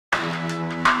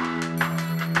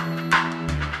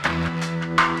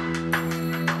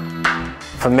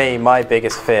for me, my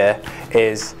biggest fear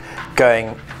is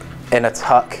going in a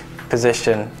tuck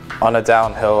position on a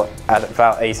downhill at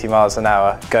about 80 miles an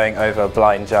hour, going over a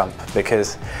blind jump,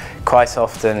 because quite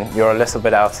often you're a little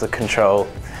bit out of control.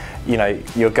 You know,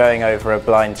 you're going over a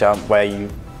blind jump where you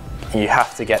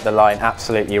have to get the line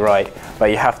absolutely right, but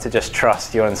you have to just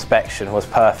trust your inspection was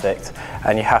perfect,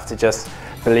 and you have to just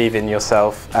believe in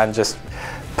yourself and just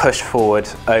push forward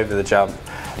over the jump.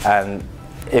 And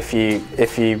if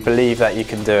you believe that you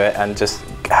can do it and just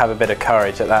have a bit of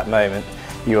courage at that moment,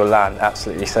 you will land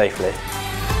absolutely safely.